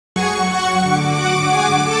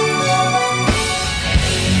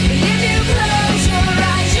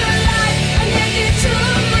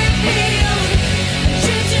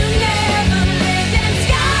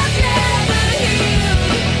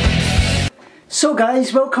So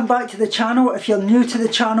guys, welcome back to the channel. If you're new to the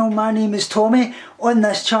channel, my name is Tommy. On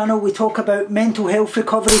this channel we talk about mental health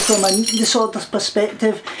recovery from an eating disorder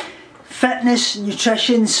perspective, fitness,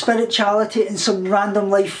 nutrition, spirituality and some random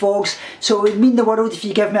life vlogs. So it would mean the world if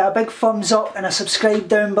you give me a big thumbs up and a subscribe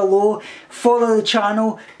down below. Follow the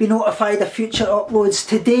channel, be notified of future uploads.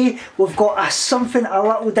 Today we've got something a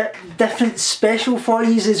little different special for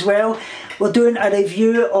you as well. We're doing a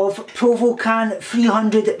review of Provocan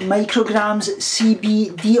 300 micrograms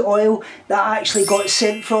CBD oil that actually got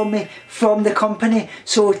sent from me from the company.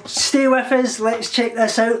 So stay with us, let's check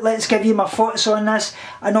this out, let's give you my thoughts on this.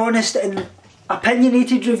 An honest and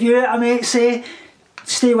opinionated review, I might say.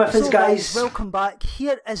 Stay with us guys. Welcome back.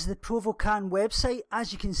 Here is the Provocan website.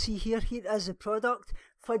 As you can see here, here is the product.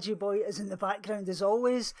 Fudgy Boy is in the background as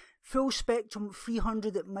always. Full spectrum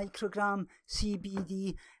 300 microgram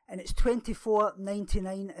CBD, and it's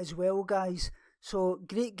 $24.99 as well guys. So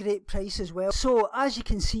great price as well. So as you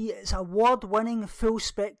can see, it's award-winning full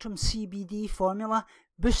spectrum CBD formula,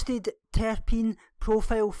 boosted terpene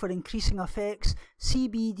profile for increasing effects,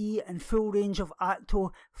 CBD and full range of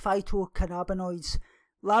phytocannabinoids.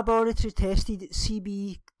 Laboratory tested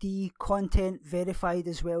CBD content verified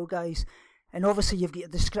as well guys. And obviously you've got a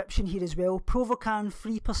description here as well. Provocan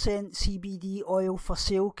 3% CBD oil for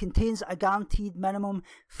sale, contains a guaranteed minimum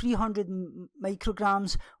 300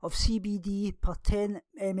 micrograms of CBD per 10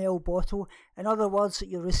 ml bottle. In other words,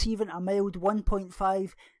 you're receiving a mild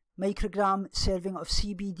 1.5 microgram serving of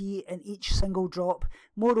CBD in each single drop.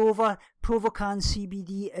 Moreover, Provocan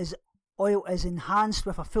CBD oil is enhanced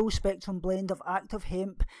with a full spectrum blend of active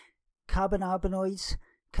hemp cannabinoids,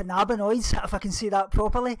 if I can say that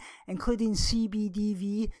properly, including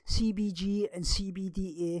CBDV, CBG and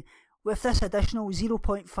CBDA, with this additional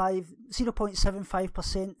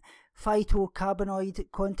 0.75% phytocannabinoid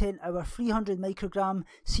content. Our 300 microgram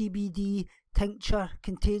CBD tincture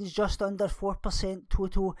contains just under 4%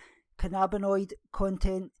 total cannabinoid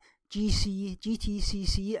content,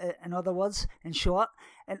 GTCC in other words, in short,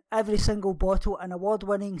 in every single bottle. An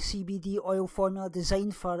award-winning CBD oil formula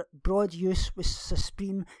designed for broad use with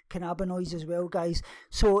supreme cannabinoids as well guys.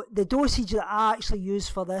 So the dosage that I actually use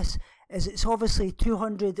for this is, it's obviously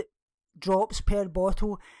 200 drops per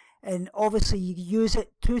bottle, and obviously you use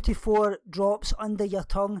it 2 to 4 drops under your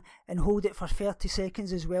tongue and hold it for 30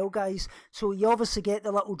 seconds as well guys. So you obviously get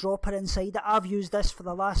the little dropper inside it. I've used this for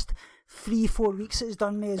the last 3-4 weeks, it's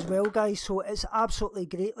done me as well guys, so it's absolutely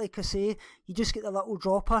great. Like I say, you just get the little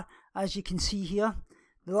dropper, as you can see here,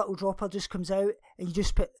 the little dropper just comes out and you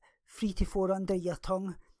just put 3 to 4 under your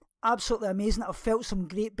tongue. Absolutely amazing. I've felt some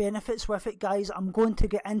great benefits with it guys. I'm going to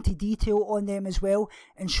get into detail on them as well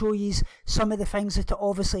and show you some of the things that it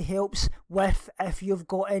obviously helps with if you've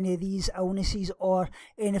got any of these illnesses or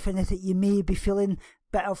anything that you may be feeling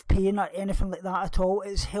bit of pain or anything like that at all.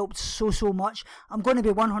 It's helped so much. I'm going to be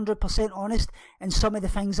 100% honest in some of the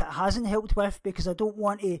things that it hasn't helped with, because I don't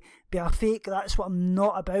want to be a fake. That's what I'm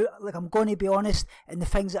not about. Like, I'm going to be honest in the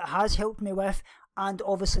things that it has helped me with, and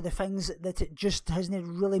obviously the things that it just hasn't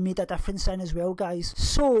really made a difference in as well guys.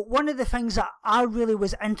 So one of the things that I really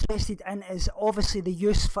was interested in is obviously the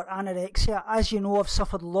use for anorexia. As you know, I've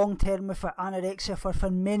suffered long term with anorexia for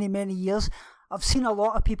many years. I've seen a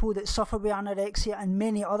lot of people that suffer with anorexia and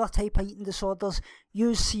many other type of eating disorders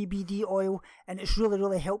use CBD oil, and it's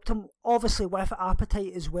really helped them, obviously with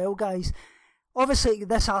appetite as well guys. Obviously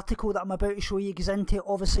this article that I'm about to show you goes into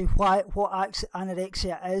obviously what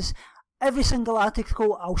anorexia is. Every single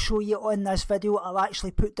article I'll show you on this video I'll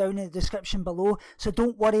actually put down in the description below, so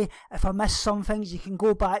don't worry if I miss some things. You can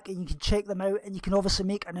go back and you can check them out, and you can obviously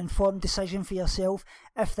make an informed decision for yourself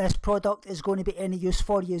if this product is going to be any use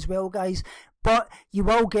for you as well guys. But you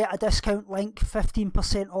will get a discount link,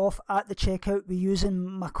 15% off at the checkout with using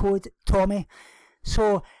my code Tommy.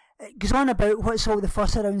 So it goes on about what's all the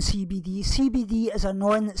fuss around CBD. CBD is a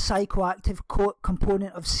non-psychoactive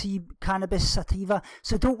component of cannabis sativa,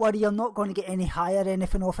 so don't worry, you're not going to get any high or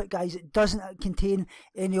anything off it guys. It doesn't contain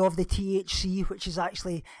any of the THC which is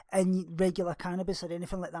actually in regular cannabis or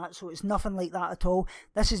anything like that, so it's nothing like that at all.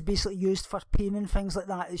 This is basically used for pain and things like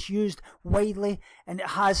that. It's used widely and it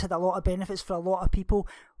has had a lot of benefits for a lot of people.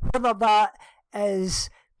 Whether that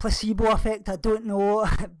is placebo effect, I don't know,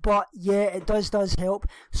 but yeah, it does help.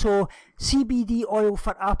 So CBD oil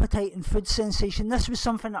for appetite and food sensation, this was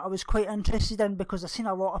something that I was quite interested in because I've seen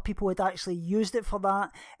a lot of people had actually used it for that,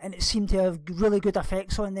 and it seemed to have really good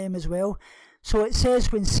effects on them as well. So it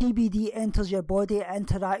says when CBD enters your body, it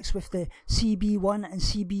interacts with the CB1 and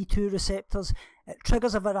CB2 receptors. It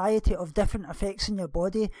triggers a variety of different effects in your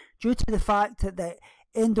body due to the fact that the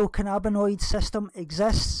endocannabinoid system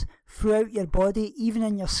exists throughout your body, even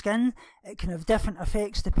in your skin. It can have different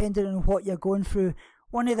effects depending on what you're going through.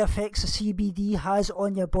 One of the effects a CBD has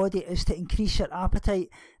on your body is to increase your appetite.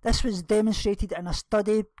 This was demonstrated in a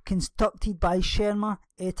study conducted by Sharma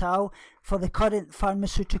et al. For the current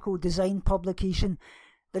pharmaceutical design publication.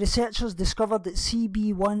 The researchers discovered that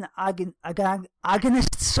CB1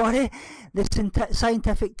 agonists, the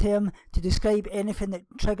scientific term to describe anything that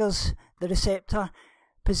triggers the receptor,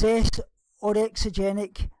 possess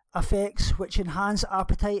orexigenic effects which enhance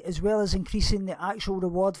appetite as well as increasing the actual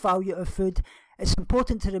reward value of food. It's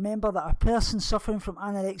important to remember that a person suffering from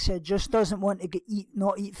anorexia just doesn't want to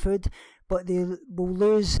not eat food, but they will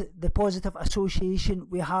lose the positive association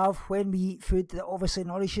we have when we eat food that obviously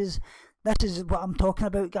nourishes. This is what I'm talking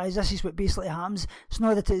about, guys. This is what basically happens. It's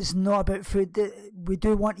not that it's not about food that we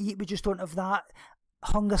do want to eat, we just don't have that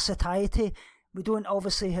hunger satiety. We don't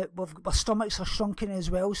obviously, our stomachs are shrunken as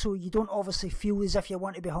well, so you don't obviously feel as if you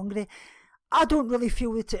want to be hungry. I don't really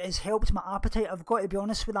feel that it has helped my appetite. I've got to be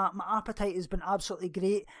honest with that. My appetite has been absolutely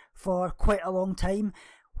great for quite a long time.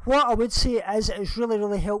 What I would say is it's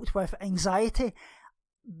really helped with anxiety.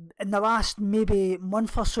 In the last maybe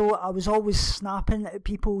month or so, I was always snapping at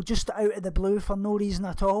people just out of the blue for no reason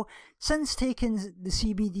at all. Since taking the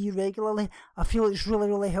CBD regularly, I feel it's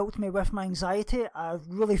really helped me with my anxiety. I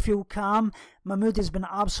really feel calm. My mood has been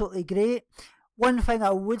absolutely great. One thing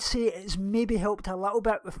I would say is maybe helped a little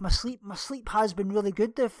bit with my sleep. My sleep has been really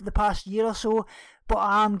good for the past year or so, but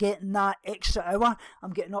I am getting that extra hour.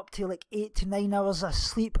 I'm getting up to like 8 to 9 hours of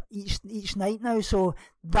sleep each night now, so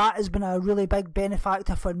that has been a really big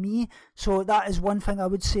benefactor for me. So that is one thing I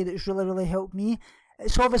would say that's really helped me.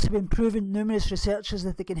 It's obviously been proven, numerous researchers,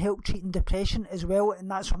 that they can help treating depression as well, and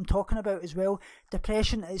that's what I'm talking about as well.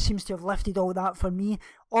 Depression, it seems to have lifted all that for me.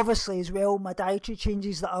 Obviously as well, my dietary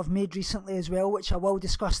changes that I've made recently as well, which I will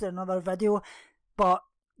discuss in another video, but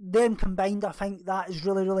them combined, I think that has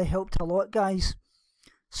really helped a lot, guys.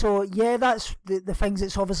 So yeah, that's the things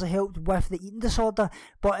that's obviously helped with the eating disorder,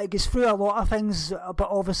 but it goes through a lot of things, but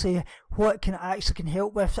obviously what can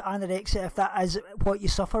help with anorexia if that is what you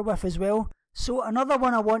suffer with as well. So another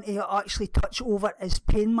one I want to actually touch over is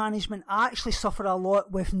pain management. I actually suffer a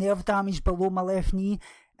lot with nerve damage below my left knee,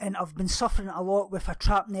 and I've been suffering a lot with a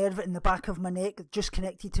trapped nerve in the back of my neck just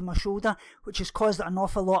connected to my shoulder, which has caused an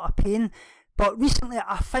awful lot of pain. But recently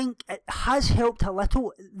I think it has helped a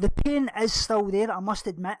little. The pain is still there, I must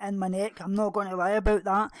admit, in my neck. I'm not going to lie about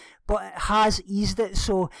that, but it has eased it.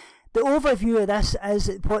 So the overview of this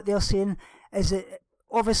is what they're saying is that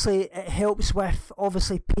obviously it helps with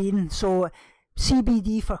obviously pain. So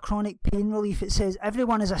CBD for chronic pain relief, it says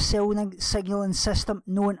everyone has a signaling system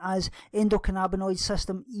known as endocannabinoid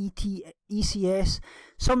system, ECS.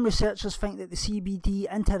 Some researchers think that the CBD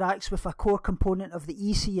interacts with a core component of the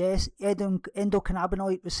ECS,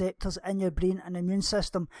 endocannabinoid receptors in your brain and immune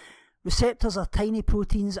system. Receptors are tiny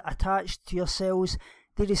proteins attached to your cells.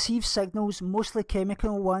 They receive signals, mostly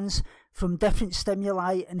chemical ones, from different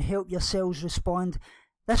stimuli and help your cells respond.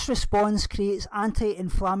 This response creates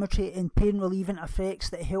anti-inflammatory and pain-relieving effects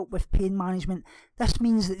that help with pain management. This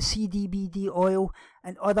means that CBD oil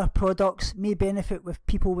and other products may benefit with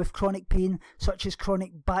people with chronic pain, such as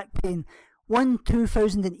chronic back pain. One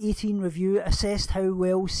 2018 review assessed how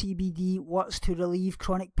well CBD works to relieve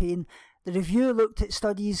chronic pain. The review looked at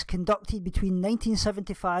studies conducted between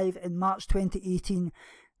 1975 and March 2018.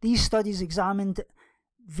 These studies examined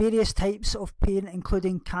various types of pain,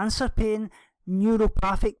 including cancer pain,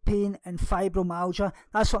 neuropathic pain and fibromyalgia.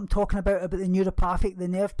 That's what I'm talking about the neuropathic, the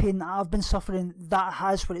nerve pain that I've been suffering. That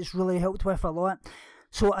has what it's really helped with a lot.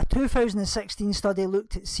 So a 2016 study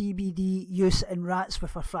looked at CBD use in rats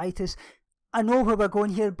with arthritis. I know where we're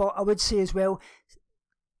going here, but I would say as well,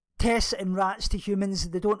 tests in rats to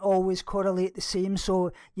humans, they don't always correlate the same,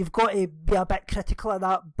 so you've got to be a bit critical of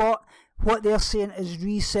that. But what they're saying is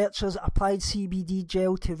researchers applied CBD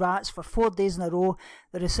gel to rats for 4 days in a row.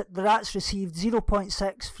 The rats received 0.6,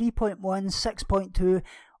 3.1, 6.2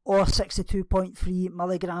 or 62.3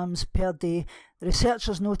 milligrams per day. The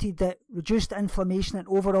researchers noted that reduced inflammation and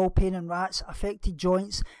overall pain in rats affected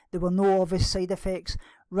joints. There were no obvious side effects.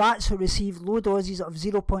 Rats who received low doses of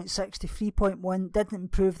 0.6 to 3.1 didn't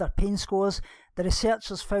improve their pain scores. The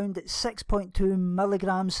researchers found that 6.2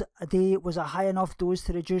 milligrams a day was a high enough dose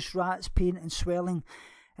to reduce rats' pain and swelling.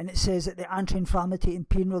 And it says that the anti-inflammatory and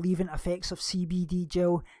pain-relieving effects of CBD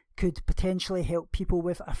gel could potentially help people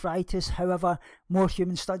with arthritis. However, more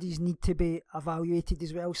human studies need to be evaluated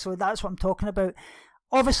as well. So that's what I'm talking about.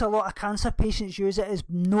 Obviously, a lot of cancer patients use it. It's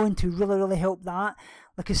known to really help that.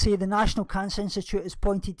 Like I say, the National Cancer Institute has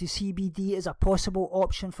pointed to CBD as a possible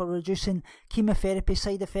option for reducing chemotherapy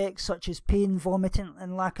side effects such as pain, vomiting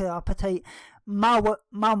and lack of appetite. My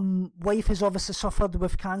wife has obviously suffered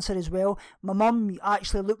with cancer as well. My mum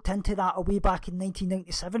actually looked into that a way back in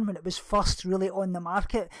 1997 when it was first really on the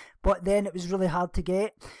market, but then it was really hard to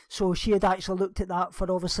get. So she had actually looked at that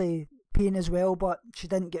for obviously pain as well, but she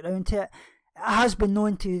didn't get around to it. It has been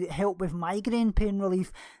known to help with migraine pain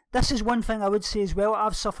relief. This is one thing I would say as well.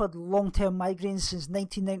 I've suffered long-term migraines since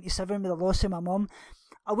 1997 with the loss of my mum.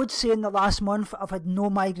 I would say in the last month I've had no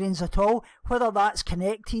migraines at all. Whether that's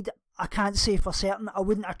connected, I can't say for certain. I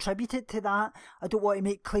wouldn't attribute it to that. I don't want to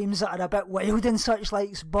make claims that are a bit wild and such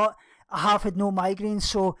likes, but I have had no migraines,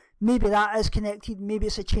 so maybe that is connected. Maybe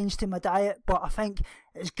it's a change to my diet, but I think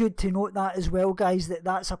it's good to note that as well, guys, that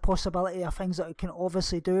that's a possibility of things that I can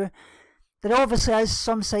obviously do. There obviously is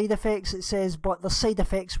some side effects, it says, but there's side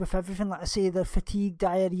effects with everything. Like I say, the fatigue,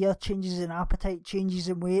 diarrhea, changes in appetite, changes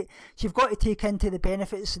in weight. So you've got to take into the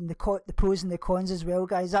benefits and the pros and the cons as well,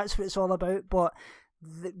 guys. That's what it's all about. But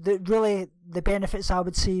really, the benefits, I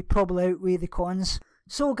would say, probably outweigh the cons.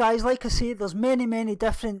 So, guys, like I say, there's many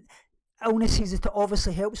different illnesses that it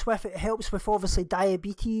obviously helps with. It helps with obviously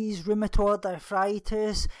diabetes, rheumatoid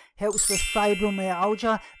arthritis, helps with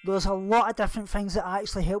fibromyalgia. There's a lot of different things that it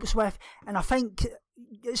actually helps with, and I think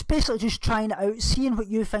it's basically just trying it out, seeing what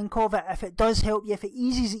you think of it. If it does help you, if it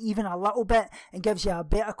eases it even a little bit and gives you a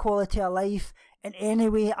better quality of life in any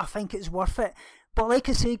way, I think it's worth it. But like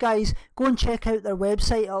I say, guys, go and check out their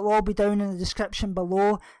website. It'll all be down in the description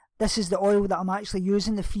below. This is the oil that I'm actually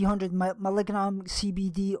using, the 300 milligram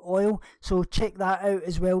CBD oil. So check that out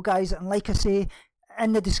as well, guys. And like I say,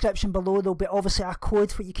 in the description below, there'll be obviously a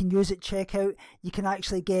code that you can use at checkout. You can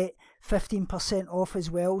actually get 15% off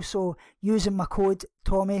as well. So using my code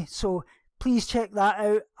Tommy. So please check that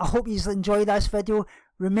out. I hope you enjoyed this video.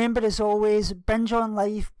 Remember, as always, binge on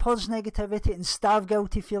life, purge negativity and starve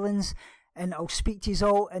guilty feelings. And I'll speak to you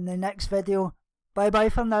all in the next video. Bye bye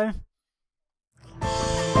for now.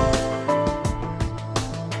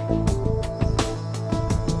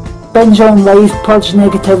 Binge on life, purge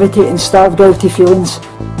negativity and starve guilty feelings.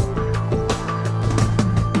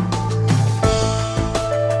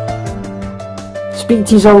 Speak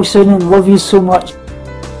to you all soon and love you so much.